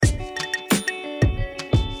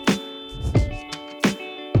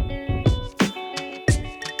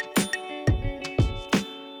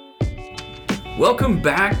Welcome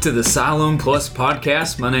back to the Siloam Plus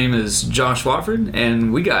podcast. My name is Josh Watford,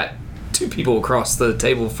 and we got two people across the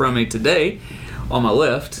table from me today. On my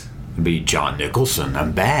left, be John Nicholson.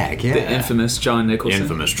 I'm back. Yeah. The infamous John Nicholson.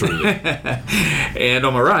 Infamous, truly. And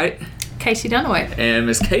on my right, Casey Dunaway. And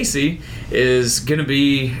Miss Casey is going to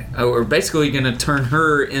be, or basically going to turn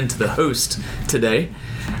her into the host today.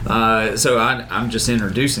 So I'm just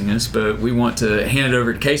introducing us, but we want to hand it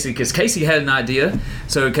over to Casey because Casey had an idea.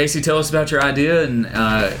 So Casey, tell us about your idea and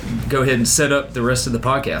go ahead and set up the rest of the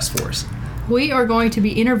podcast for us. We are going to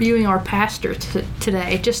be interviewing our pastor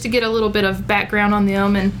today just to get a little bit of background on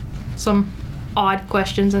them and some odd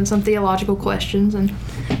questions and some theological questions and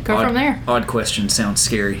go from there. Odd questions sounds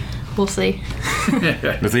scary. We'll see.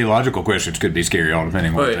 The theological questions could be scary, all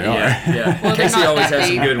depending on what they are. Yeah. Well, Casey always has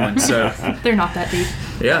some good ones. So they're not that deep.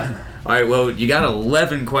 Yeah. All right. Well, you got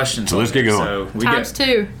 11 questions. So let's get going. So times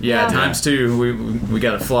two. Yeah, times two. We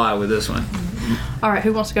got to fly with this one. All right.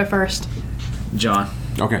 Who wants to go first? John.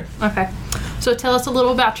 Okay. So tell us a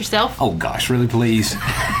little about yourself. Oh gosh, really, please.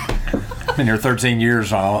 I've been here 13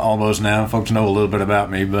 years almost now. Folks know a little bit about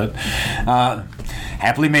me, but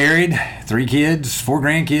happily married, 3 kids, 4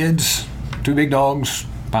 grandkids, 2 big dogs,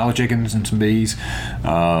 pile of chickens, and some bees.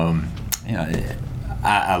 I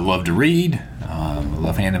love to read. I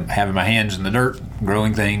love having my hands in the dirt,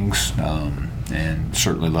 growing things, and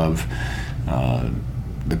certainly love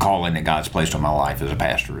the calling that God's placed on my life as a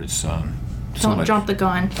pastor. It's Don't jump the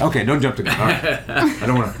gun. Okay, don't jump the gun. All right. I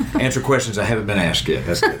don't want to answer questions I haven't been asked yet.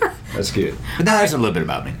 That's good. That's good. But that's a little bit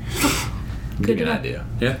about me. Good idea.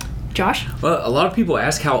 Yeah. Josh? Well, a lot of people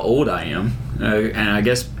ask how old I am, and I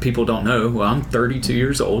guess people don't know. Well, I'm 32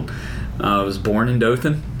 years old. I was born in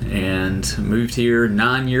Dothan and moved here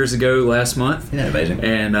 9 years ago last month. Isn't that amazing?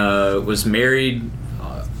 And was married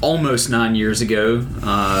almost 9 years ago,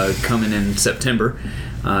 coming in September.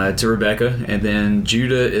 To Rebecca, and then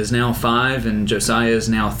Judah is now 5 and Josiah is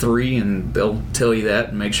now 3, and they'll tell you that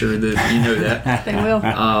and make sure that you know that. They will.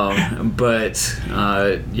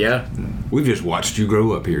 Yeah. We've just watched you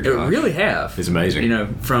grow up here, Josh. It really have. It's amazing. You know,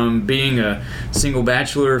 from being a single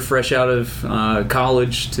bachelor fresh out of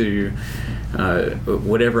college to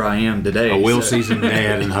whatever I am today. A well-seasoned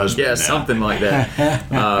dad and husband. Yeah, now. something like that.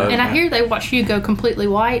 And I hear they watched you go completely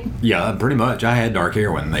white. Yeah, pretty much. I had dark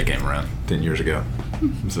hair when they came around 10 years ago.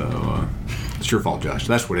 So, it's your fault, Josh.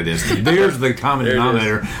 That's what it is. There's the common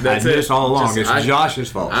denominator. That's this all along. It's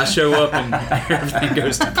Josh's fault. I show up and everything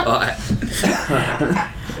goes to pot.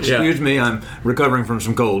 Excuse me, I'm recovering from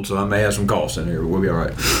some cold, so I may have some coughs in here. We'll be all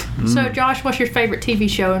right. So, Josh, what's your favorite TV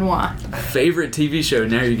show and why? Favorite TV show?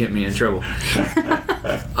 Now you're getting me in trouble.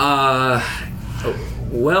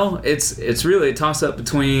 Well, it's really a toss-up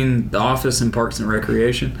between The Office and Parks and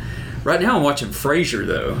Recreation. Right now I'm watching Frasier,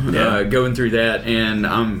 though, going through that, and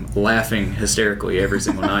I'm laughing hysterically every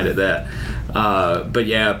single night at that. But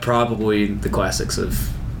yeah, probably the classics of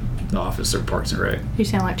The Office or Parks and Rec. You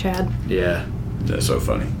sound like Chad. Yeah. That's so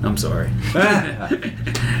funny. I'm sorry. That's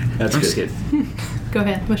I'm good. just kidding. Go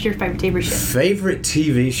ahead. What's your favorite TV show? Favorite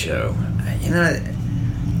TV show? You know,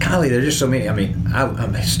 golly, there's just so many. I mean,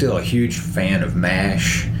 I'm still a huge fan of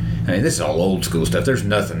MASH. I mean, this is all old school stuff. There's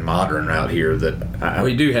nothing modern out here that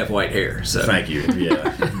we do have white hair, so thank you.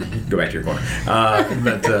 Yeah, go back to your corner. I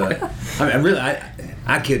mean,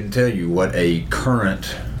 I couldn't tell you what a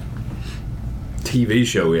current TV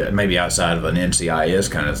show is. Maybe outside of an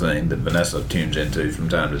NCIS kind of thing that Vanessa tunes into from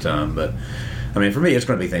time to time. But I mean, for me, it's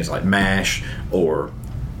going to be things like MASH or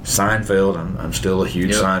Seinfeld. I'm still a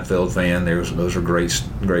huge Seinfeld fan. Those are great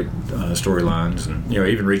storylines, and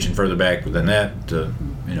even reaching further back than that, a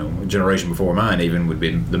generation before mine even would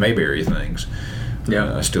be the Mayberry things.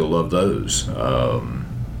 Yeah, I still love those.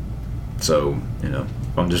 So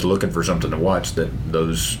if I'm just looking for something to watch,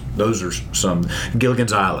 those are some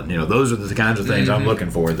Gilligan's Island. Those are the kinds of things I'm looking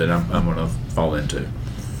for that I'm going to fall into.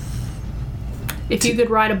 If you could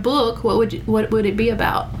write a book, what would it be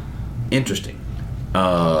about? Interesting.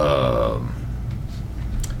 I've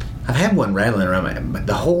had one rattling around but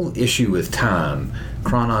the whole issue with time,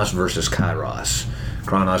 Chronos versus Kairos.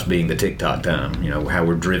 Chronos being the tick-tock time, how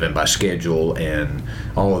we're driven by schedule and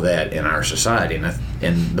all of that in our society.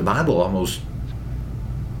 And the Bible almost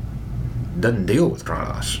doesn't deal with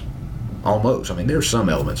Chronos. Almost. I mean, there's some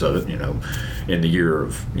elements of it, in the year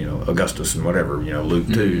of, Augustus and whatever, Luke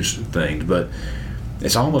 2's things. But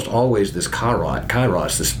it's almost always this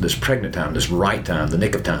kairos, this pregnant time, this right time, the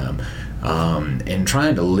nick of time, and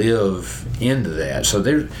trying to live into that. So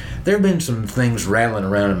there have been some things rattling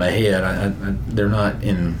around in my head. They're not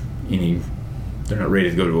ready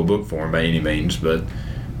to go to a book form by any means, but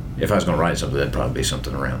if I was going to write something, that'd probably be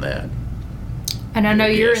something around that. And I know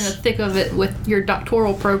you're in the Yes. thick of it with your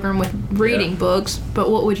doctoral program with reading Yeah. books, but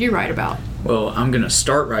what would you write about? Well, I'm going to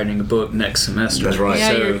start writing a book next semester. That's right.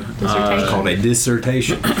 Yeah, So, your dissertation. Called a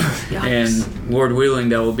dissertation. Yikes. and Lord willing,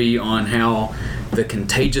 that will be on how the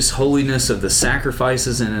contagious holiness of the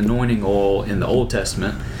sacrifices and anointing oil in the Old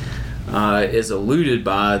Testament is alluded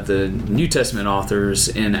by the New Testament authors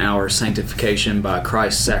in our sanctification by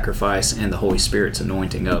Christ's sacrifice and the Holy Spirit's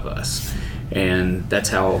anointing of us. And that's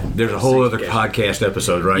how There's a whole other sanctification- podcast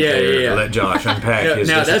episode right Yeah, there yeah, yeah. to let Josh unpack Yeah, his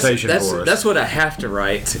now dissertation that's for us. that's what I have to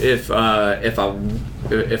write. If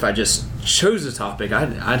I just chose a topic,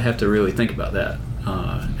 I'd have to really think about that.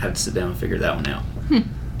 Have to sit down and figure that one out.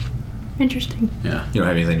 Interesting. Yeah. You don't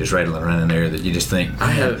have anything just rattling around in there that you just think,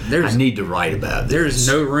 I need to write about this. There's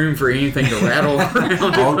no room for anything to rattle around.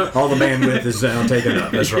 all the bandwidth is now taken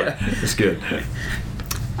up. That's right. Yeah. That's good.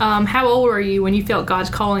 How old were you when you felt God's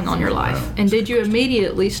calling on your life? And did you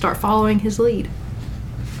immediately start following his lead?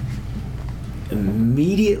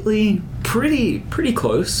 Immediately, pretty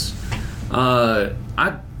close. I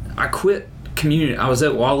quit community. I was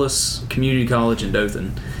at Wallace Community College in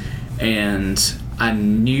Dothan, and I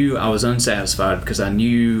knew I was unsatisfied because I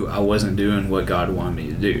knew I wasn't doing what God wanted me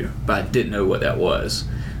to do, but I didn't know what that was.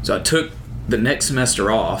 So I took the next semester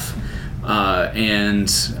off, and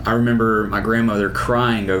I remember my grandmother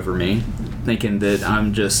crying over me, thinking that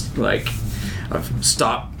I'm just like, I've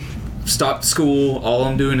stopped school. All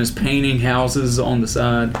I'm doing is painting houses on the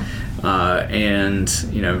side, and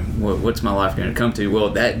you know what's my life going to come to? Well,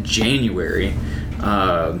 that January,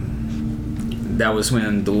 that was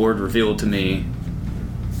when the Lord revealed to me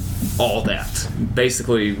all that.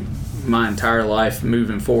 Basically, my entire life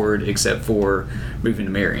moving forward, except for moving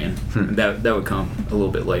to Marion. That would come a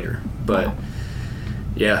little bit later, but. Wow.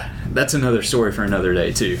 Yeah, that's another story for another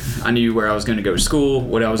day too. I knew where I was going to go to school,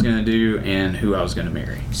 what I was going to do, and who I was going to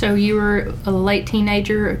marry. So you were a late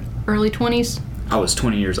teenager, early 20s? I was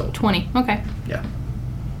 20 years old. 20. Okay. Yeah,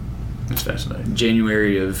 That's fascinating.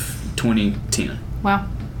 January of 2010. Wow.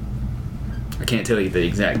 I can't tell you the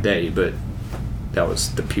exact day, but that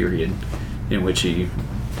was the period in which he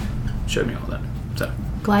showed me all that. So,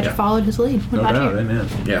 Glad Yeah. you followed his lead. What No about doubt. you? Amen.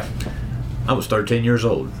 yeah. I was 13 years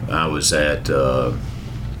old. I was at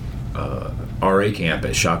RA camp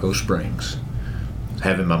at Shaco Springs,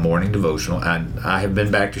 having my morning devotional. I have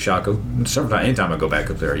been back to Shaco several times. Anytime I go back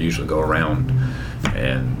up there, I usually go around.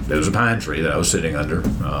 And there was a pine tree that I was sitting under,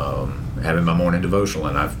 having my morning devotional,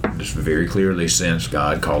 and I've just very clearly sensed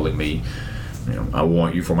God calling me. You know, I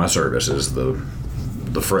want you for my service is the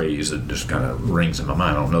phrase that just kind of rings in my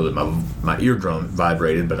mind. I don't know that my eardrum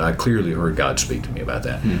vibrated, but I clearly heard God speak to me about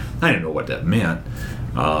that. I didn't know what that meant.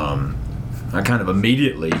 I kind of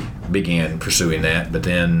immediately began pursuing that, but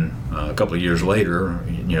then a couple of years later,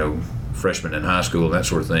 you know, freshman in high school, that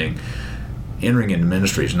sort of thing, entering into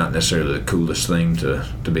ministry is not necessarily the coolest thing to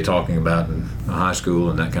be talking about in high school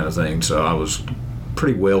and that kind of thing. So I was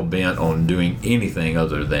pretty well bent on doing anything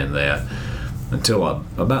other than that until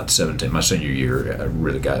about 17, my senior year. I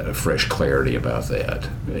really got a fresh clarity about that,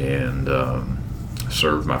 and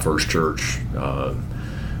served my first church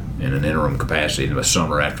in an interim capacity in the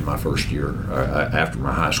summer after my first year, after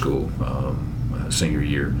my high school senior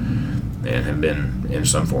year, and have been in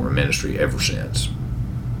some form of ministry ever since.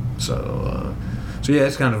 So yeah,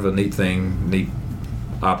 it's kind of a neat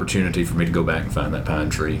opportunity for me to go back and find that pine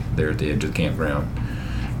tree there at the edge of the campground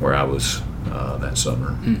where I was that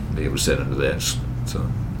summer, be able to sit under that. So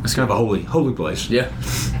it's kind of a holy place. Yeah.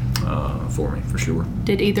 For me, for sure.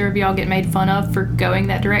 Did either of y'all get made fun of for going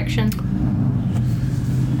that direction?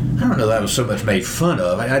 I don't know that I was so much made fun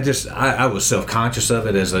of. I was self-conscious of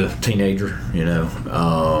it as a teenager, you know.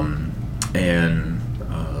 And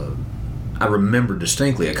I remember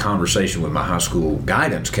distinctly a conversation with my high school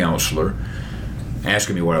guidance counselor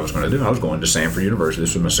asking me what I was going to do. I was going to Samford University.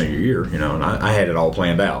 This was my senior year, you know, and I had it all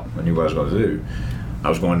planned out. I knew what I was going to do. I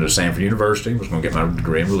was going to Samford University, was going to get my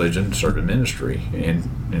degree in religion, serve in ministry. And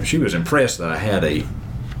you know, she was impressed that I had a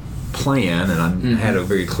plan and I had a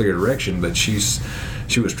very clear direction, but she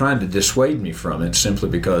was trying to dissuade me from it simply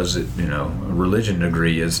because a religion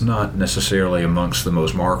degree is not necessarily amongst the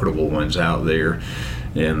most marketable ones out there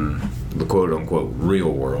in the quote unquote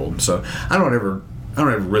real world. So I don't ever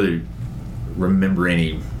really remember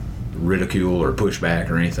any ridicule or pushback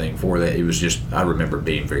or anything for that. It was just I remember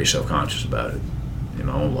being very self-conscious about it in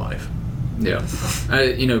my own life. Yeah.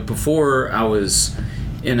 Before I was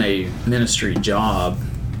in a ministry job,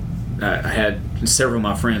 I had several of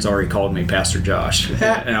my friends already called me Pastor Josh,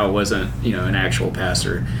 and I wasn't, an actual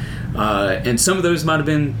pastor. And some of those might have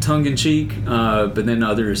been tongue-in-cheek, but then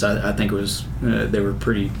others, I think it was they were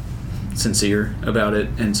pretty sincere about it.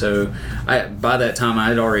 And so by that time I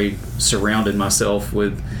had already surrounded myself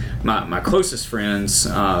with my closest friends,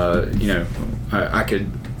 I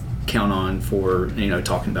could count on for,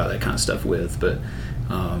 talking about that kind of stuff with. But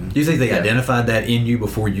do you think they identified that in you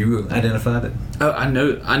before you identified it? I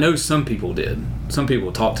know some people did. Some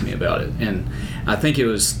people talked to me about it, and I think it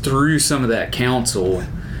was through some of that counsel.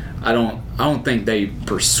 I don't think they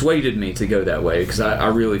persuaded me to go that way, because I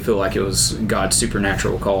really feel like it was God's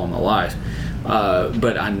supernatural call in my life.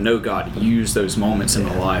 But I know God used those moments in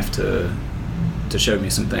my life to show me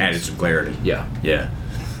some things. Added some clarity. Yeah. Yeah.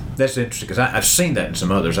 That's interesting, because I've seen that in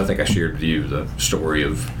some others. I think I shared with you the story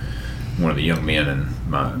of one of the young men in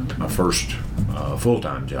my first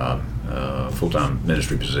full-time job, full-time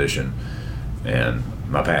ministry position. And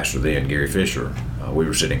my pastor then, Gary Fisher, we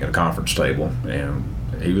were sitting at a conference table, and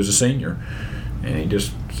he was a senior, and he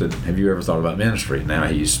just said, "Have you ever thought about ministry?" Now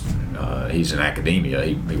he's in academia.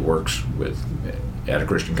 He works at a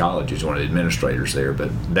Christian college. He's one of the administrators there.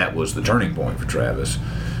 But that was the turning point for Travis,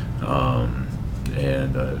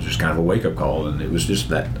 and it was just kind of a wake-up call. And it was just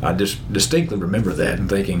that I just distinctly remember that and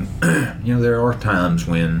thinking, there are times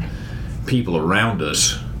when people around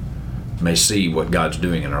us may see what God's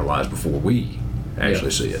doing in our lives before we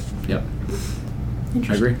actually see it. Yep.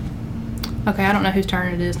 I agree. Okay, I don't know whose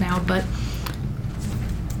turn it is now, but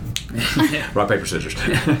rock, paper, scissors.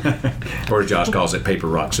 Or as Josh calls it, paper,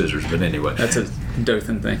 rock, scissors. But anyway. That's a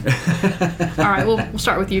Dothan thing. All right, we'll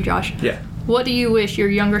start with you, Josh. Yeah. What do you wish your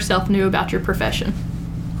younger self knew about your profession?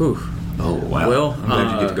 Whew. Oh, wow. Well, I'm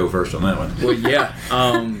glad you get to go first on that one. Well, yeah.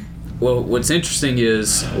 Well, what's interesting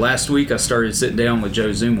is last week I started sitting down with Joe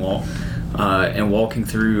Zumwalt and walking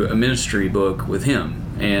through a ministry book with him.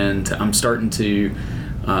 And I'm starting to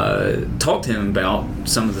talk to him about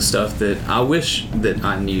some of the stuff that I wish that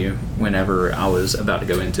I knew whenever I was about to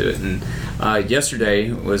go into it. And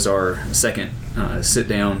yesterday was our second sit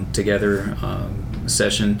down together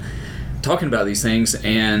session talking about these things.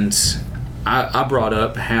 And I brought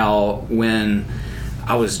up how when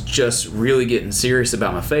I was just really getting serious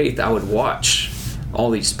about my faith, I would watch all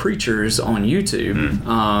these preachers on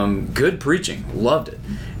YouTube, good preaching, loved it.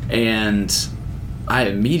 And I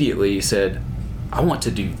immediately said, I want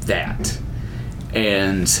to do that.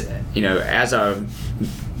 And, as I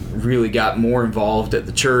really got more involved at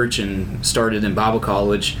the church and started in Bible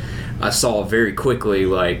college, I saw very quickly,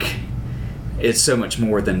 it's so much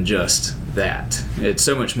more than just that. It's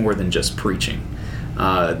so much more than just preaching.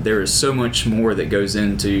 There is so much more that goes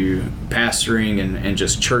into pastoring and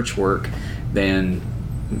just church work than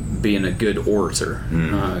being a good orator.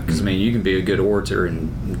 Because, you can be a good orator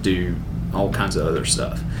and do all kinds of other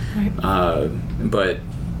stuff. Right. But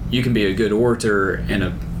you can be a good orator and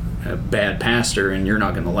a bad pastor, and you're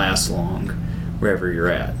not going to last long wherever you're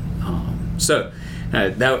at. So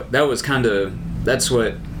that was that's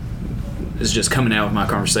what is just coming out of my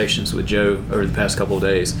conversations with Joe over the past couple of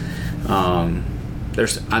days.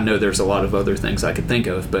 I know there's a lot of other things I could think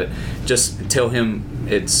of, but just tell him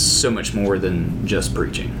it's so much more than just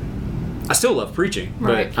preaching. I still love preaching,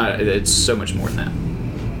 right, but it's so much more than that.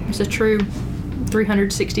 It's a true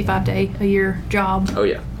 365-day-a-year job. Oh,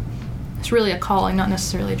 yeah. It's really a calling, not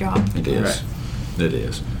necessarily a job. It is. Right. It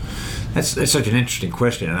is. That's such an interesting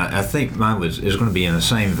question, and I think mine is going to be in the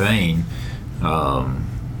same vein.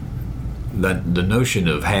 The notion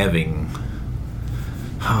of having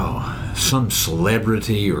some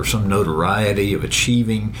celebrity or some notoriety of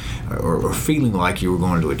achieving or feeling like you were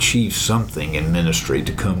going to achieve something in ministry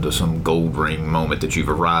to come to some gold ring moment that you've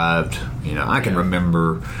arrived. I can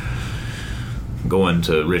remember going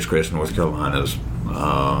to Ridgecrest, North Carolina's,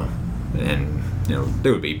 and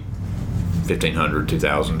there would be 1,500,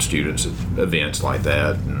 2,000 students at events like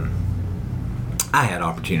that, and I had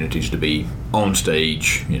opportunities to be on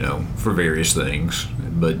stage, for various things,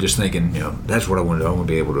 but just thinking, that's what I wanted. I want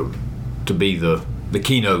to be able to be the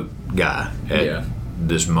keynote guy at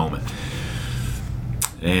this moment,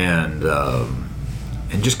 and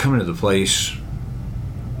just coming to the place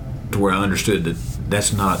to where I understood that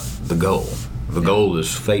that's not the goal. The goal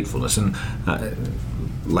is faithfulness. And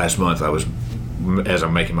last month as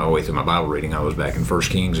I'm making my way through my Bible reading, I was back in 1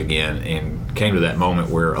 Kings again and came to that moment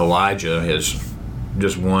where Elijah has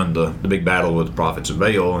just won the big battle with the prophets of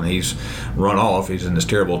Baal, and he's run off. He's in this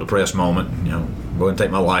terrible, depressed moment, go ahead and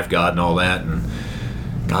take my life, God, and all that. And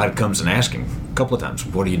God comes and asks him a couple of times,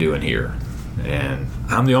 what are you doing here? And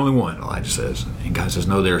I'm the only one, Elijah says. And God says,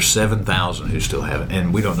 no, there are 7,000 who still haven't,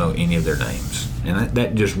 and we don't know any of their names. And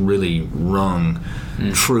that just really rung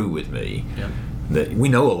true with me. Yeah. That we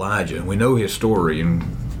know Elijah, and we know his story, and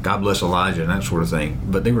God bless Elijah and that sort of thing,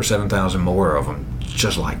 but there were 7,000 more of them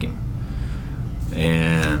just like him.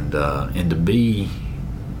 and to be,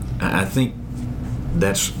 I think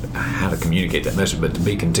that's how to communicate that message. But to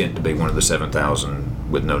be content to be one of the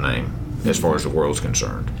 7,000 with no name, as far as the world's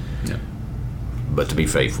concerned. Yeah. But to be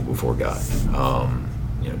faithful before God,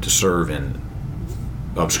 to serve in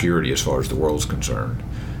obscurity as far as the world's concerned,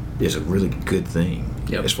 is a really good thing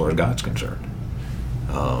as far as God's concerned,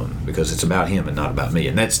 because it's about Him and not about me.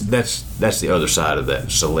 And that's the other side of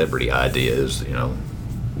that celebrity idea, is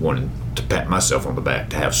wanting to pat myself on the back,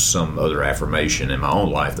 to have some other affirmation in my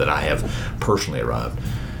own life that I have personally arrived,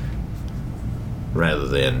 rather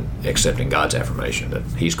than accepting God's affirmation that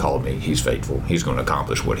He's called me, He's faithful, He's going to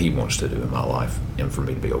accomplish what He wants to do in my life, and for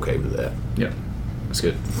me to be okay with that. Yeah, that's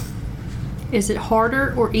good. Is it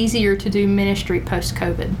harder or easier to do ministry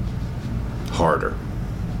post-COVID? Harder.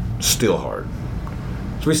 Still hard.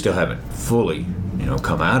 So we still haven't fully,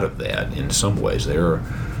 come out of that in some ways. There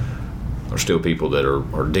are still people that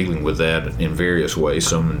are dealing with that in various ways,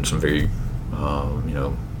 some in some very,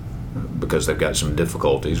 because they've got some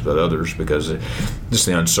difficulties, but others because just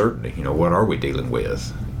the uncertainty, what are we dealing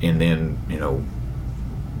with? And then,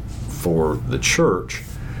 for the church,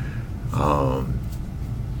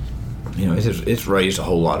 it's raised a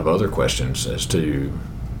whole lot of other questions as to,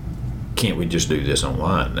 can't we just do this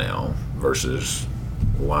online now, versus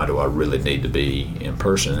why do I really need to be in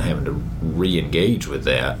person, and having to re-engage with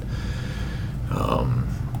that.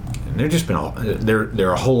 And there just been there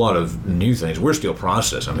are a whole lot of new things. We're still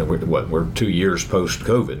processing. I mean, we're 2 years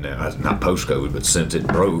post-COVID now. Not post-COVID, but since it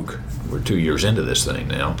broke, we're 2 years into this thing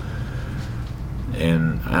now.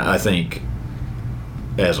 And I think,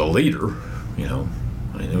 as a leader,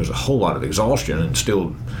 there was a whole lot of exhaustion, and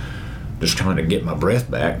still just trying to get my breath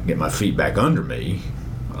back, get my feet back under me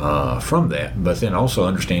from that. But then also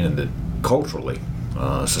understanding that culturally,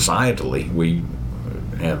 societally, we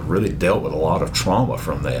have really dealt with a lot of trauma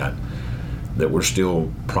from that we're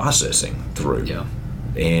still processing through. Yeah.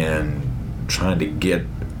 And trying to get,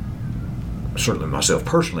 certainly myself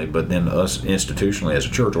personally, but then us institutionally as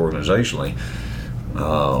a church, organizationally,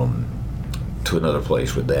 to another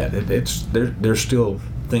place with that. There's still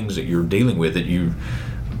things that you're dealing with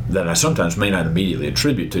that I sometimes may not immediately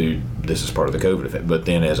attribute to this is part of the COVID effect, but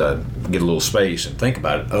then as I get a little space and think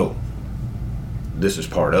about it, this is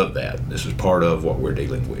part of that. This is part of what we're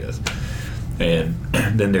dealing with. And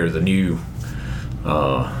then there are the new,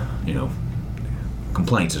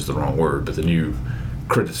 complaints is the wrong word, but the new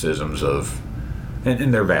criticisms of,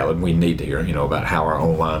 and they're valid. We need to hear, about how our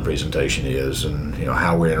online presentation is, and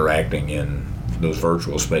how we're interacting in those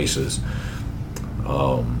virtual spaces.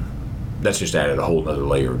 That's just added a whole other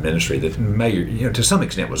layer of ministry that may, to some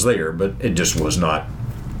extent was there, but it just was not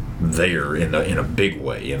there in a big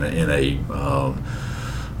way, in a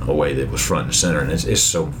way that was front and center. And it's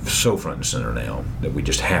so front and center now that we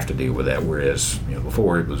just have to deal with that. Whereas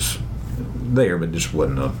before it was there, but just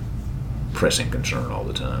wasn't a pressing concern all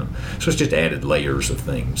the time. So it's just added layers of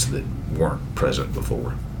things that weren't present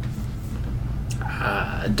before.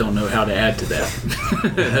 I don't know how to add to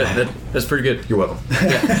that. That's pretty good. You're welcome.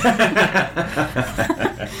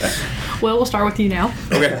 Well, we'll start with you now.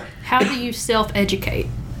 Okay. How do you self-educate?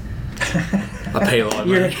 I pay a lot of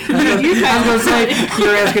money. I was going to say,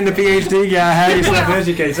 you're asking the PhD guy how you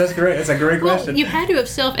self-educate. That's great. That's a great question. Well, you had to have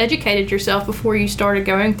self-educated yourself before you started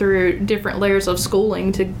going through different layers of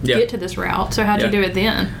schooling to get to this route. So how'd you do it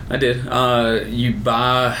then? I did. You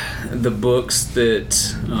buy the books that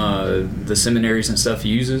the seminaries and stuff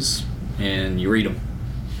uses, and you read them.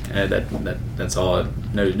 That's all I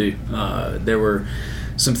know to do. There were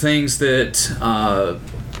some things that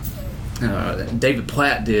David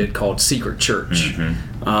Platt did called Secret Church.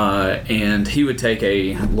 Mm-hmm. And he would take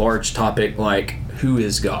a large topic like, who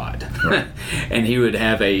is God? Right. And he would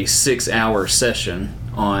have a 6-hour session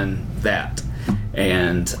on that.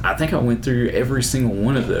 And I think I went through every single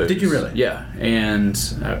one of those. Did you really? Yeah. And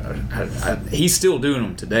he's still doing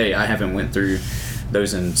them today. I haven't went through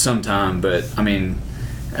those in some time, but I mean,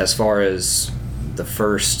 as far as the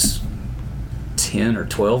first 10 or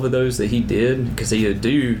 12 of those that he did, because he would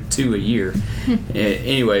do 2 a year.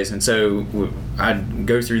 Anyways, and so I'd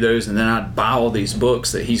go through those, and then I'd buy all these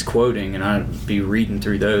books that he's quoting, and I'd be reading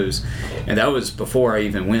through those. And that was before I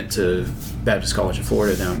even went to Baptist College of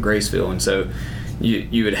Florida down in Graceville. And so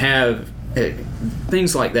you would have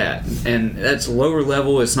things like that, and that's lower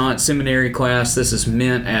level. It's not seminary class. This is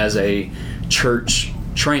meant as a church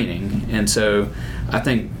training. And so I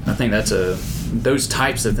think that's those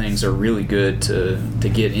types of things are really good to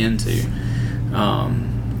get into.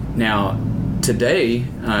 Now today,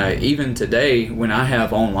 even today, when I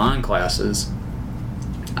have online classes,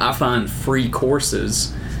 I find free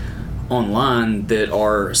courses online that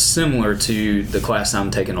are similar to the class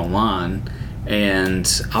I'm taking online,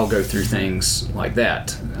 and I'll go through things like that.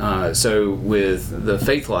 So with the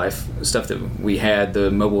Faith Life stuff that we had,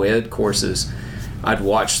 the mobile ed courses, I'd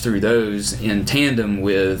watch through those in tandem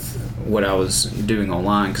with what I was doing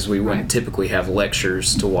online, because we wouldn't typically have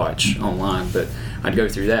lectures to watch online, but I'd go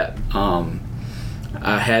through that.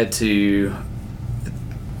 I had to,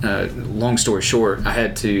 long story short, I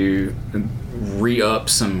had to re-up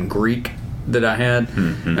some Greek that I had.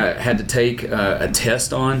 I had to take a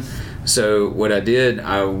test on. So what I did,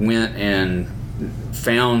 I went and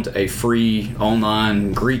found a free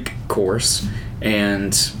online Greek course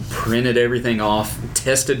and printed everything off,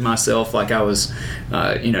 tested myself like I was,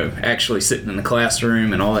 actually sitting in the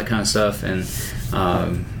classroom and all that kind of stuff. And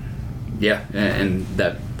and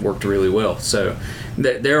that worked really well. So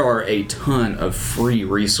there are a ton of free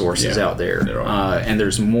resources out there, and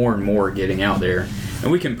there's more and more getting out there.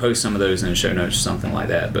 And we can post some of those in the show notes or something like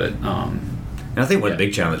that. But and I think one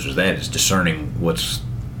big challenge with that is discerning what's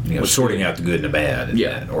sorting good. Out the good and the bad,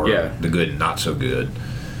 or the good and not so good.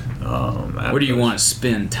 What do you want to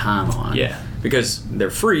spend time on? Yeah. Because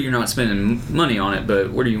they're free, you're not spending money on it,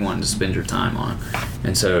 but what are you wanting to spend your time on?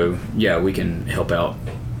 And so, we can help out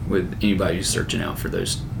with anybody who's searching out for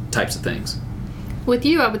those types of things. With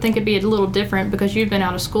you, I would think it'd be a little different because you've been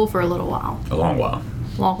out of school for a little while. A long while.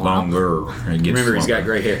 Longer. Remember, he's got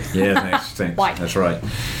gray hair. Yeah, thanks. White. That's right.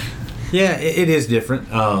 Yeah, it is different,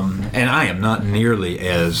 and I am not nearly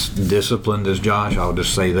as disciplined as Josh. I'll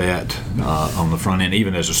just say that on the front end.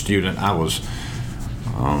 Even as a student, I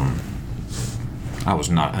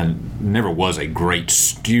never was a great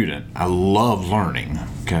student. I love learning,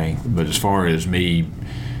 okay? But as far as me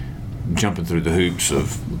jumping through the hoops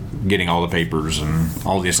of getting all the papers and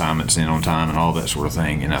all the assignments in on time and all that sort of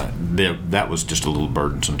thing, that was just a little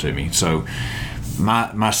burdensome to me. So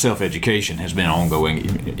my self-education has been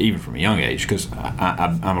ongoing even from a young age, because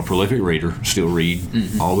I'm a prolific reader, still read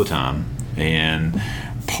all the time. And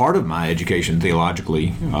part of my education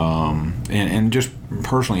theologically and just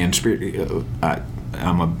personally in spirit,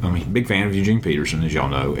 I'm a big fan of Eugene Peterson, as y'all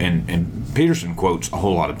know, and Peterson quotes a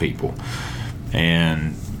whole lot of people.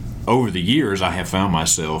 And over the years, I have found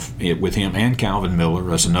myself with him and Calvin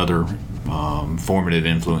Miller as another formative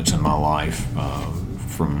influence in my life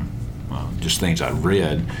from just things I'd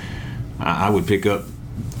read. I would pick up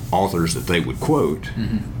authors that they would quote,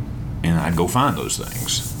 and I'd go find those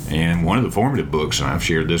things. And one of the formative books, and I've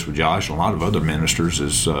shared this with Josh and a lot of other ministers,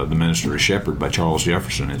 is The Minister is Shepherd by Charles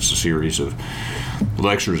Jefferson. It's a series of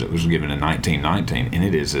lectures that was given in 1919, and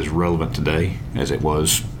it is as relevant today as it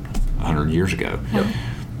was 100 years ago. Yep.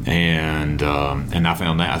 And I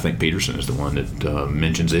found that, I think Peterson is the one that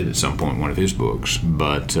mentions it at some point in one of his books.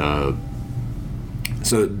 But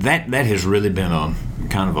so that has really been a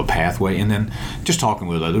kind of a pathway. And then just talking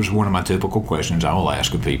with others, one of my typical questions I will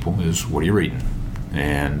ask of people is, what are you reading?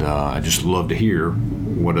 And I just love to hear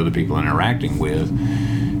what other people are interacting with.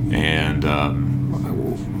 And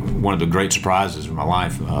one of the great surprises of my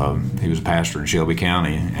life, he was a pastor in Shelby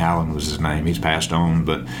County. Allen was his name. He's passed on,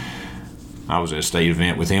 but I was at a state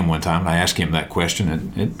event with him one time, and I asked him that question,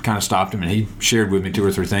 and it kind of stopped him, and he shared with me 2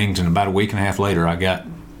 or 3 things, and about a week and a half later, I got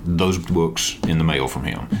those books in the mail from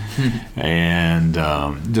him. And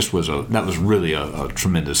that was really a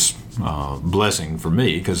tremendous blessing for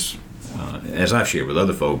me, because as I've shared with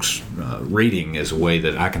other folks, reading is a way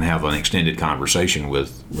that I can have an extended conversation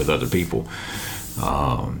with other people,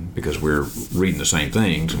 because we're reading the same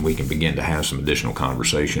things, and we can begin to have some additional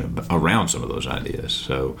conversation around some of those ideas.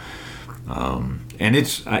 So, and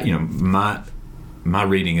it's my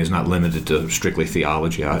reading is not limited to strictly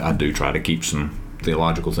theology. I do try to keep some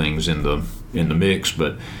theological things in the mix,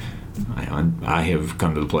 but I have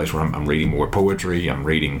come to the place where I'm reading more poetry. I'm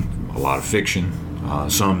reading a lot of fiction.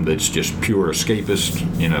 Some that's just pure escapist,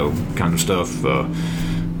 kind of stuff.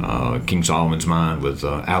 King Solomon's Mind with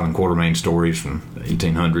Alan Quatermain stories from the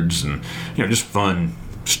 1800s, and just fun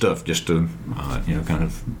stuff just to kind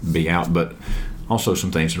of be out. But also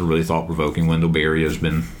some things that are really thought-provoking. Wendell Berry has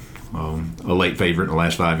been a late favorite in the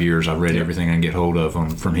last 5 years. I've read everything I can get hold of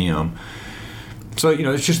from him. So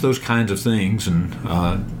it's just those kinds of things, and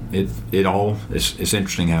it's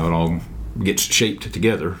interesting how it all gets shaped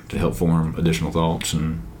together to help form additional thoughts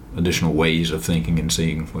and additional ways of thinking and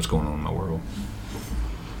seeing what's going on in the world.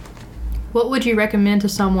 What would you recommend to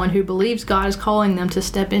someone who believes God is calling them to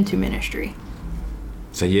step into ministry?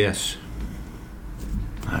 Say yes.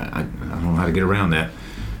 I don't know how to get around that.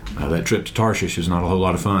 That trip to Tarshish is not a whole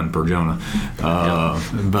lot of fun per Jonah.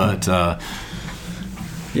 But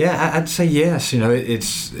Yeah, I'd say yes.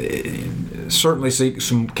 It's certainly seek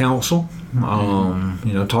some counsel.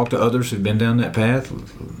 Talk to others who've been down that path,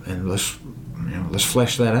 and let's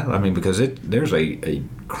flesh that out. I mean, because there's a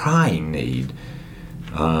crying need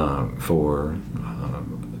for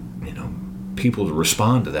people to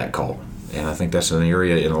respond to that call. And I think that's an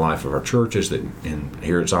area in the life of our churches that, and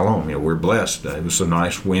here at Siloam, we're blessed. It was so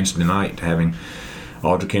nice Wednesday night having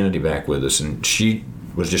Audra Kennedy back with us, and she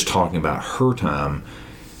was just talking about her time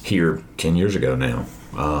here 10 years ago now,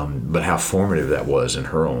 but how formative that was in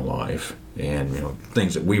her own life, and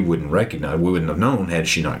things that we wouldn't recognize, we wouldn't have known had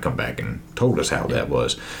she not come back and told us how that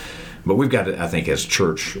was. But we've got to, I think, as a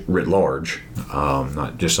church writ large,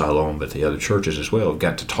 not just Siloam, but the other churches as well, have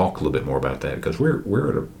got to talk a little bit more about that, because we're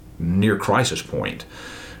at a near crisis point.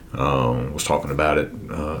 Was talking about it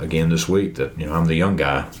again this week, that I'm the young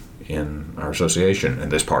guy in our association,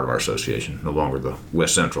 and this part of our association, no longer the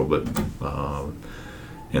West Central, but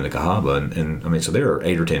in the Cahaba, and I mean, so there are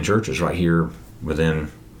 8 or 10 churches right here within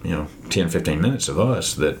 10-15 minutes of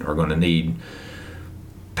us that are going to need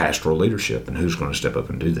pastoral leadership, and who's going to step up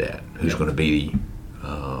and do that? Who's going to be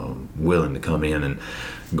willing to come in, and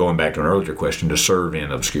going back to an earlier question, to serve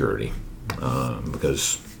in obscurity,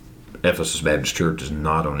 because Ephesus Baptist Church is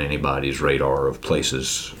not on anybody's radar of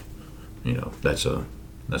places. That's a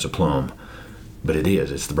plum, but it is.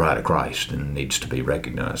 It's the bride of Christ, and needs to be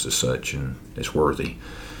recognized as such, and it's worthy.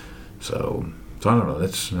 So I don't know.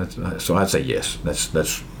 That's so I'd say yes.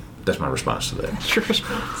 That's my response to that. That's your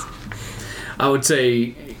response. I would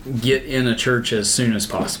say get in a church as soon as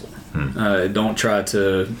possible. Don't try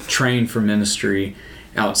to train for ministry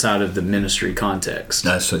outside of the ministry context.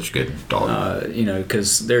 That's such a good thought.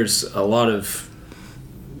 Because there's a lot of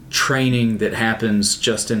training that happens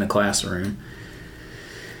just in a classroom,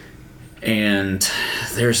 and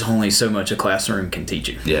there's only so much a classroom can teach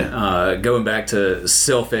you. Yeah. Going back to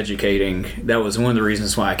self-educating, that was one of the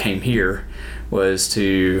reasons why I came here, was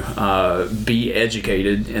to be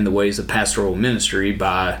educated in the ways of pastoral ministry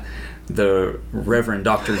by the Reverend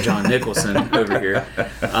Dr. John Nicholson over here,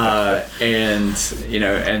 and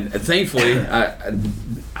thankfully,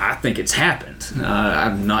 I think it's happened.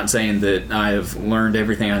 I'm not saying that I have learned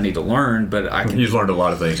everything I need to learn, but I can. You've learned a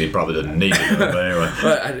lot of things he probably didn't need to know, but anyway.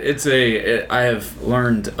 But I have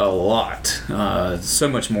learned a lot, so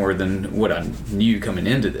much more than what I knew coming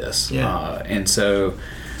into this, and so.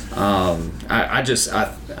 I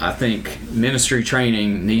think ministry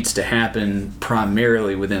training needs to happen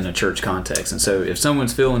primarily within a church context. And so if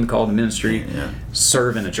someone's feeling called to ministry,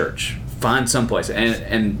 serve in a church. Find someplace,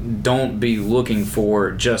 and don't be looking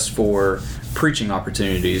for preaching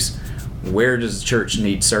opportunities. Where does the church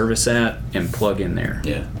need service at, and plug in there.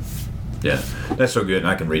 Yeah, that's so good. And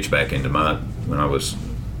I can reach back into when I was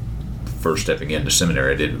first stepping into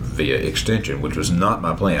seminary, I did it via extension, which was not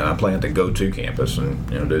my plan. I planned to go to campus and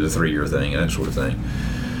do the 3-year thing and that sort of thing.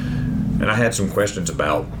 And I had some questions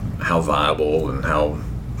about how viable and how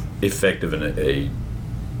effective a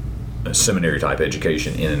seminary type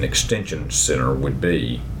education in an extension center would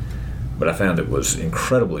be. But I found it was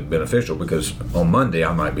incredibly beneficial, because on Monday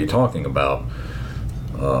I might be talking about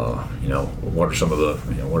what are some of the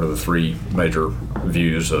what are the 3 major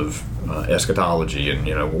views of eschatology,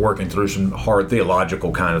 and working through some hard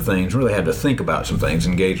theological kind of things. Really had to think about some things,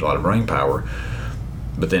 engage a lot of brain power.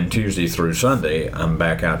 But then Tuesday through Sunday, I'm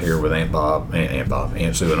back out here with Aunt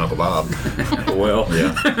Sue, and Uncle Bob. Well,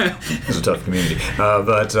 yeah, it's a tough community.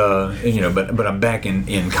 But I'm back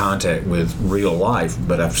in contact with real life.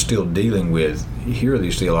 But I'm still dealing with, here are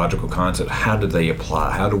these theological concepts. How do they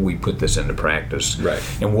apply? How do we put this into practice? Right.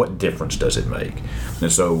 And what difference does it make?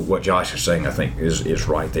 And so what Josh is saying, I think, is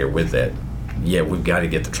right there with that. Yeah, we've got to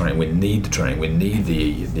get the training. We need the training. We need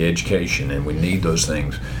the education, and we need those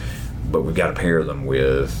things. But we've got to pair them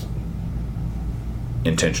with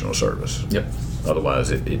intentional service. Yep.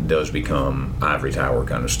 Otherwise, it does become ivory tower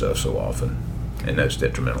kind of stuff so often, and that's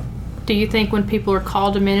detrimental. Do you think when people are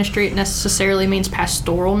called to ministry, it necessarily means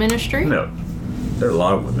pastoral ministry? No. There are a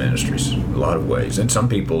lot of ministries, a lot of ways. And some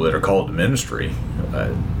people that are called to ministry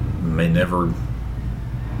may never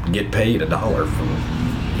get paid $1 from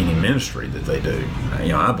any ministry that they do.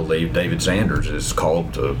 I believe David Sanders is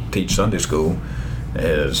called to teach Sunday school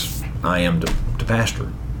as I am to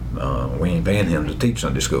pastor. We ain't paying him to teach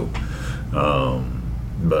Sunday school.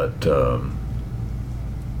 But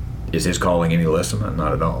is his calling any less than that?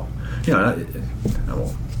 Not at all. I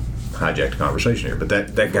won't hijack the conversation here, but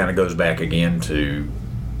that kind of goes back again to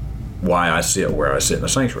why I sit where I sit in the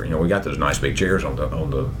sanctuary. We got those nice big chairs on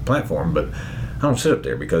the platform, but I don't sit up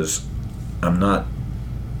there because I'm not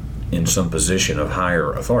in some position of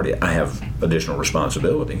higher authority, I have additional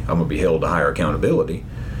responsibility. I'm going to be held to higher accountability,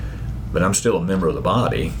 but I'm still a member of the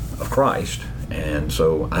body of Christ. And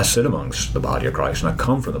so I sit amongst the body of Christ, and I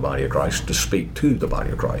come from the body of Christ to speak to the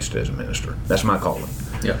body of Christ as a minister. That's my calling.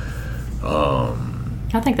 Yeah.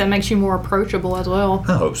 I think that makes you more approachable as well.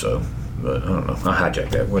 I hope so, but I don't know. I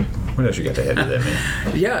hijacked that. What else you got to add to that,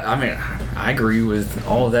 man? Yeah, I mean, I agree with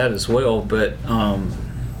all of that as well, but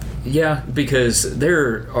yeah, because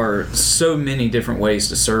there are so many different ways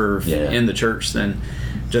to serve in the church than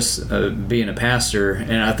just being a pastor.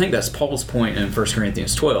 And I think that's Paul's point in 1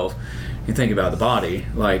 Corinthians 12. You think about the body,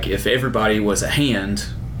 like if everybody was a hand,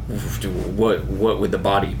 what would the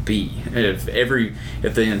body be? If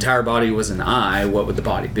the entire body was an eye, what would the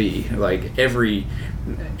body be? Like everybody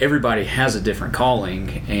has a different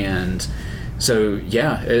calling, and so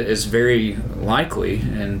yeah, it's very likely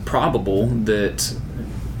and probable that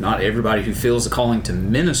not everybody who feels a calling to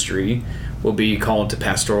ministry will be called to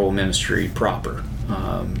pastoral ministry proper.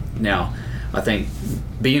 Now, I think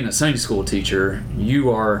being a Sunday school teacher,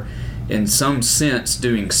 you are in some sense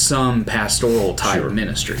doing some pastoral type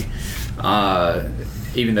ministry,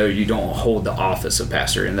 even though you don't hold the office of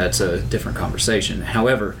pastor, and that's a different conversation.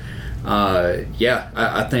 However, I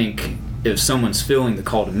think if someone's feeling the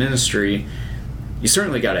call to ministry, you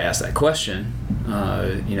certainly got to ask that question.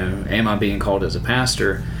 Am I being called as a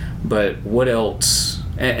pastor? But what else?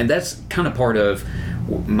 And that's kind of part of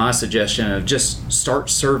my suggestion of just start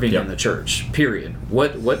serving in the church, period.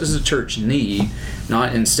 What does the church need?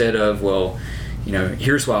 Not instead of, well,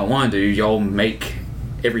 here's what I want to do. Y'all make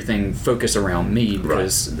everything focus around me,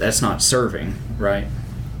 because that's not serving, right?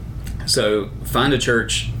 So find a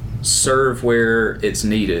church, serve where it's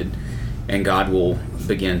needed, and God will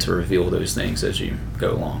begin to reveal those things as you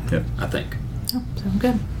go along, I think. Oh, sounds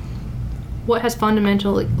good. What has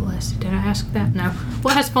fundamentally... Did I ask that? No.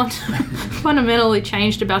 What has fundamentally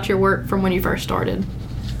changed about your work from when you first started?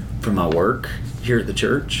 From my work here at the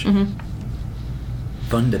church? Mm-hmm.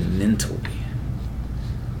 Fundamentally.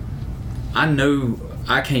 I know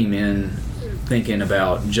I came in thinking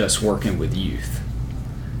about just working with youth.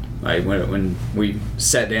 Like when we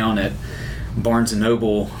sat down at Barnes &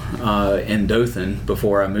 Noble in Dothan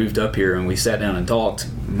before I moved up here, and we sat down and talked,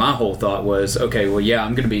 my whole thought was, okay, well, yeah,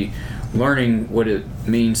 I'm going to be learning what it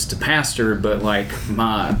means to pastor, but like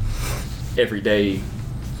my everyday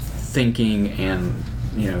thinking and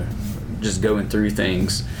just going through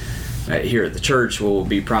things here at the church will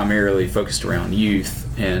be primarily focused around youth.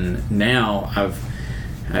 And now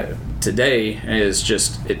today is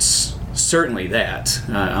just, it's certainly that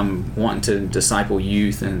I'm wanting to disciple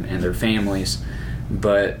youth and their families,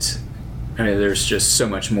 but there's just so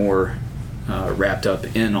much more wrapped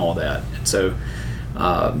up in all that. And so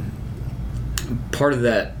part of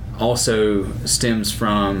that also stems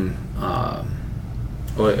from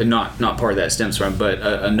not part of that stems from, but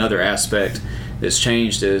another aspect that's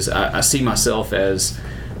changed is I see myself as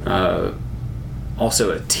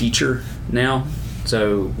also a teacher now.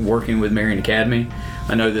 So working with Marian Academy,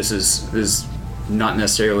 I know this is not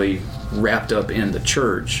necessarily wrapped up in the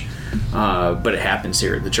church, but it happens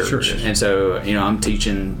here at the church. Sure. And so I'm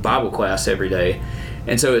teaching Bible class every day.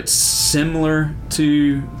 And so it's similar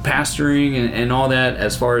to pastoring and all that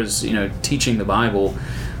as far as, teaching the Bible,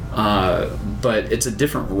 but it's a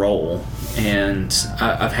different role. And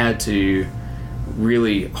I've had to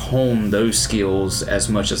really hone those skills as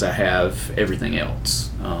much as I have everything else.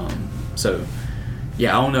 So,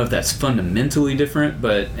 yeah, I don't know if that's fundamentally different,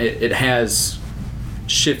 but it has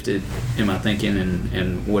shifted in my thinking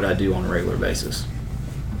and what I do on a regular basis.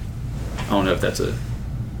 I don't know if that's a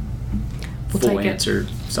full answer,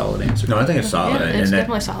 solid answer. No, I think it's solid. Yeah, it's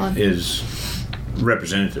definitely solid. Is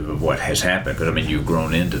representative of what has happened, because you've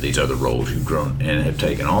grown into these other roles, you've grown and have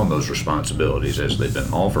taken on those responsibilities as they've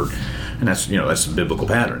been offered, and that's the biblical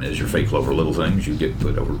pattern. Is you're faithful over little things, you get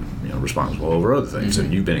put over responsible over other things. Mm-hmm.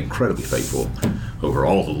 And you've been incredibly faithful over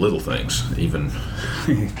all the little things, even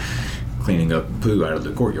cleaning up poo out of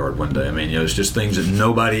the courtyard one day. It's just things that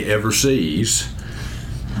nobody ever sees.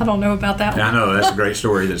 I don't know about that one. I know that's a great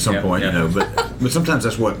story at some point, but sometimes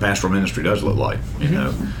that's what pastoral ministry does look like.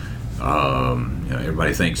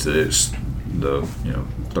 Everybody thinks that it's the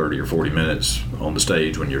 30 or 40 minutes on the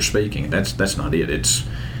stage when you're speaking. That's not it. It's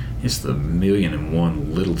the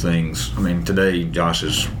 1,000,001 little things. Today Josh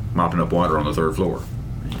is mopping up water on the 3rd floor.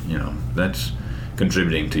 That's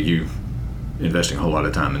contributing to you investing a whole lot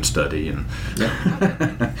of time in study,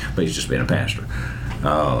 but he's just being a pastor.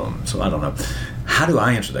 So I don't know. How do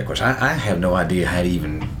I answer that question? I have no idea how to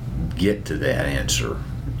even get to that answer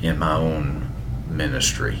in my own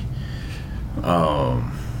ministry.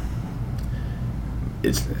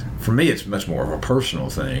 it's for me, it's much more of a personal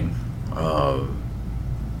thing.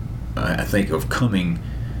 I think of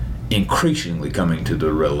increasingly coming to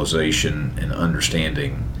the realization and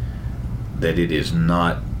understanding that it is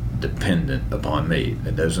not dependent upon me.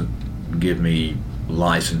 It doesn't give me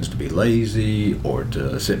license to be lazy or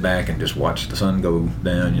to sit back and just watch the sun go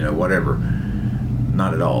down, whatever.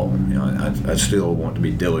 Not at all. I still want to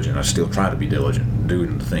be diligent. I still try to be diligent,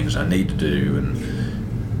 doing the things I need to do,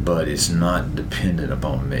 but it's not dependent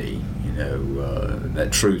upon me.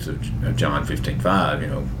 That truth of John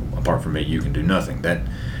 15:5. Apart from me, you can do nothing. That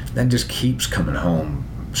just keeps coming home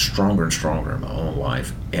stronger and stronger in my own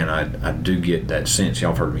life, and I do get that sense.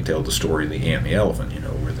 Y'all have heard me tell the story of the ant and the elephant.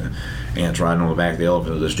 Where the ant's riding on the back of the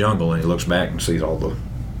elephant of this jungle, and he looks back and sees all the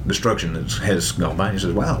destruction that has gone by, and he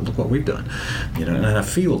says, "Wow, look what we've done." And I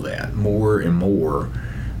feel that more and more,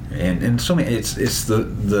 and so many. It's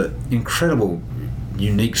the incredible,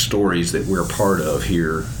 unique stories that we're a part of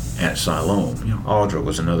here at Siloam. Audra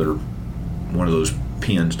was another one of those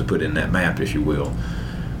pins to put in that map, if you will.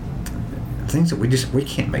 Things that we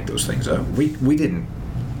can't make those things up. We didn't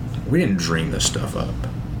dream this stuff up.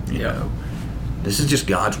 This is just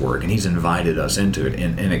God's work, and He's invited us into it,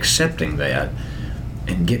 and accepting that,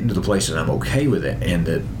 and getting to the place that I'm okay with it, and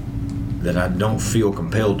that I don't feel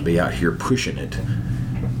compelled to be out here pushing it.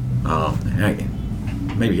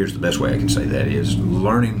 Maybe here's the best way I can say that is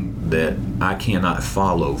learning that I cannot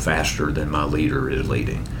follow faster than my leader is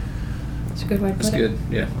leading. That's a good way to put it. That's good,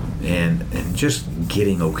 yeah. And just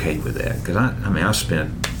getting okay with that, because I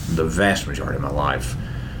spent the vast majority of my life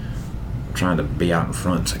trying to be out in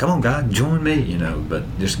front and say, "Come on, God, join me," but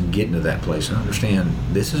just getting to that place and understand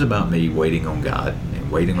this is about me waiting on God and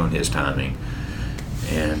waiting on His timing,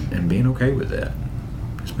 and being okay with that.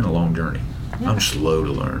 It's been a long journey. Yeah. I'm slow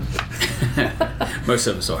to learn. Most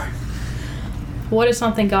of us are. What is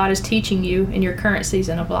something God is teaching you in your current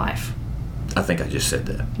season of life? I think I just said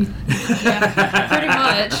that. Yeah, pretty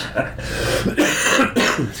much.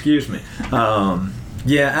 Excuse me.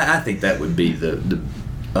 I think that would be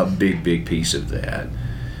a big piece of that,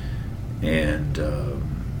 and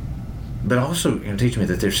but also teaching me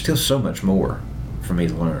that there's still so much more for me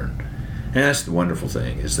to learn. And that's the wonderful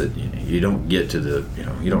thing, is that you don't get to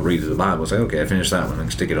you don't read the Bible and say, "Okay, I finished that one, I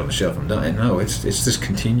can stick it on the shelf, I'm done." And no, it's this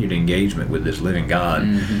continued engagement with this living God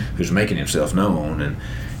who's making Himself known, and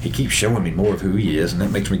He keeps showing me more of who He is, and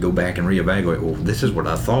that makes me go back and reevaluate. Well, this is what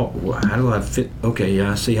I thought. Well, how do I fit? Okay,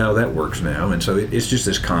 yeah, I see how that works now. And so it's just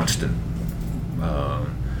this constant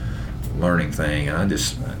learning thing, and I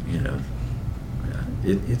just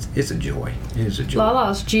it's a joy. It is a joy.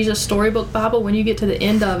 Lala's Jesus Storybook Bible. When you get to the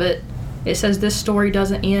end of it, it says this story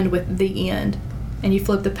doesn't end with the end, and you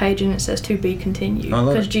flip the page and it says to be continued,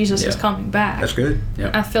 because Jesus is coming back. That's good.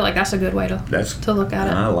 Yeah. I feel like that's a good way to look at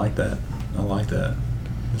it. I like that.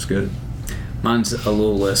 That's good. Mine's a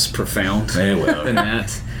little less profound than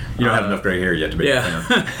that. You don't have enough gray hair yet to be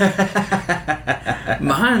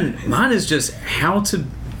profound. Mine is just how to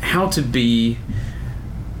be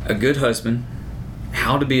a good husband,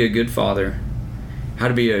 how to be a good father, how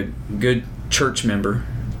to be a good church member,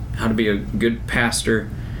 how to be a good pastor,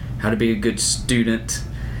 how to be a good student,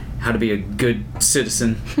 how to be a good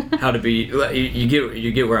citizen, how to be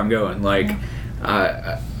you get where I'm going. Like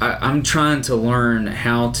I'm trying to learn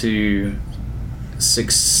how to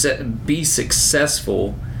be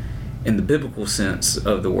successful in the biblical sense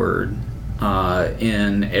of the word,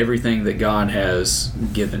 in everything that God has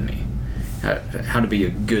given me. How to be a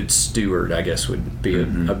good steward, I guess, would be a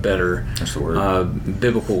better That's the word.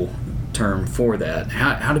 Biblical term for that.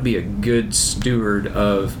 How to be a good steward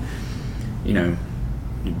of,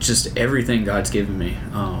 just everything God's given me.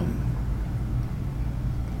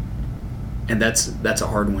 And that's a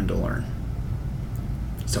hard one to learn.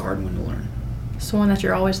 It's a hard one to learn. It's the one that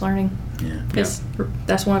you're always learning. Yeah. Because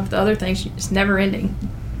that's one of the other things. It's never ending.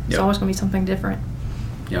 It's always going to be something different.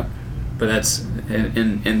 Yep. But that's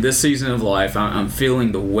in this season of life, I'm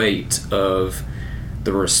feeling the weight of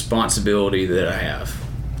the responsibility that I have,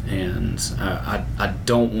 and I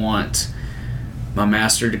don't want my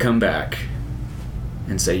master to come back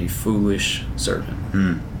and say, "You foolish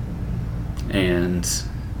servant," and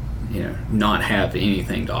not have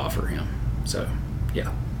anything to offer him. So,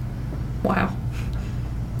 yeah. Wow.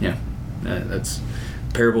 Yeah, that's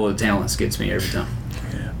parable of the talents gets me every time.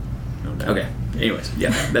 Yeah. No doubt. Okay. Anyways,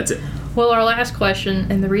 yeah, that's it. Well, our last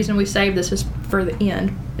question, and the reason we saved this is for the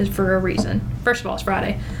end, is for a reason. First of all, it's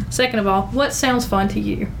Friday. Second of all, what sounds fun to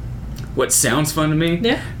you? What sounds fun to me?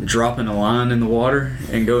 Yeah. Dropping a line in the water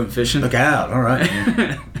and going fishing. Look out! All right.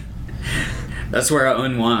 That's where I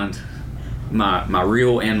unwind. my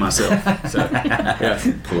reel and myself. So yeah,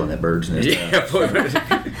 Pulling that bird's nest out.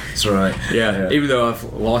 yeah, That's right. yeah. Even though I've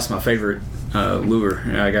lost my favorite lure,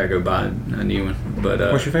 I gotta go buy a new one. But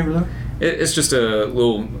What's your favorite lure? It's just a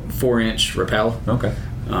little 4-inch Rapala. Okay.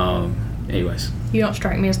 Anyways. You don't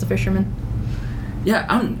strike me as the fisherman. Yeah,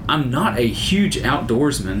 I'm not a huge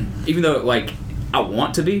outdoorsman, even though like I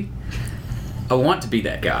want to be. I want to be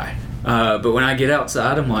that guy, but when I get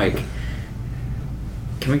outside, I'm like,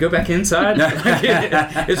 can we go back inside?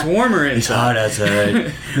 It's warmer inside. It's hot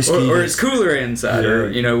outside. or it's cooler inside,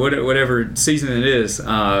 or whatever season it is.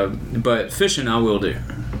 But fishing, I will do.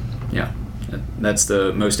 Yeah, that's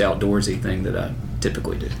the most outdoorsy thing that I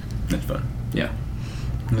typically do. That's fun. Yeah,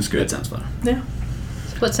 That's good. that sounds fun. Yeah.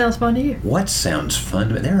 What sounds fun to you? What sounds fun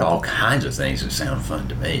to me? There are all kinds of things that sound fun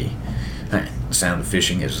to me. The sound of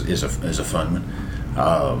fishing is a fun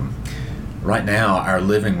one. Right now, our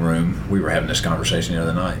living room, we were having this conversation the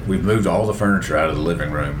other night. We've moved all the furniture out of the living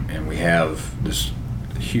room, and we have this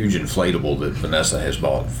huge inflatable that Vanessa has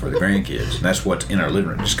bought for the grandkids. And that's what's in our living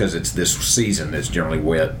room, just because it's this season that's generally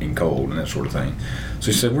wet and cold and that sort of thing. So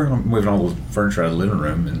he said, we're moving all the furniture out of the living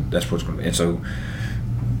room, and that's what's going to be. And so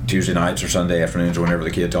Tuesday nights or Sunday afternoons, whenever the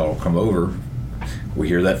kids all come over, we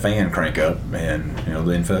hear that fan crank up, and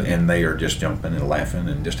and they are just jumping and laughing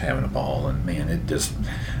and just having a ball. And man, it just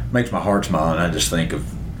makes my heart smile. And I just think of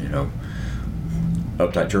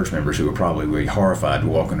uptight church members who would probably be horrified to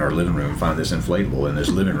walk into our living room and find this inflatable in this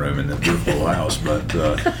living room in this beautiful house. But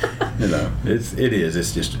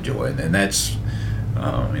it's just a joy, and that's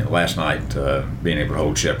last night being able to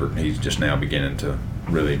hold Shepherd. He's just now beginning to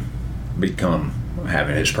really become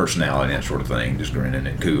having his personality and that sort of thing, just grinning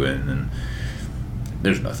and cooing, and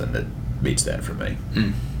there's nothing that beats that for me.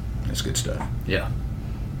 That's good stuff. Yeah.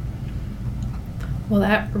 Well,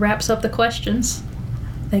 that wraps up the questions.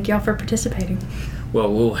 Thank y'all for participating.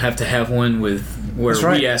 Well, we'll have to have one with where That's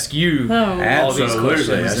right. we ask you Oh. all these questions.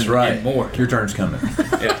 That's and, right. and more. Your turn's coming.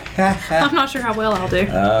 Yeah, I'm not sure how well I'll do.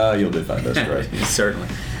 You'll do fine. That's great. certainly.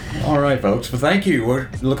 All right, folks. Well, thank you. We're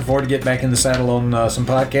looking forward to getting back in the saddle on some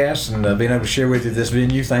podcasts and being able to share with you this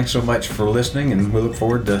venue. Thanks so much for listening, and we look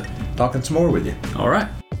forward to talking some more with you. All right.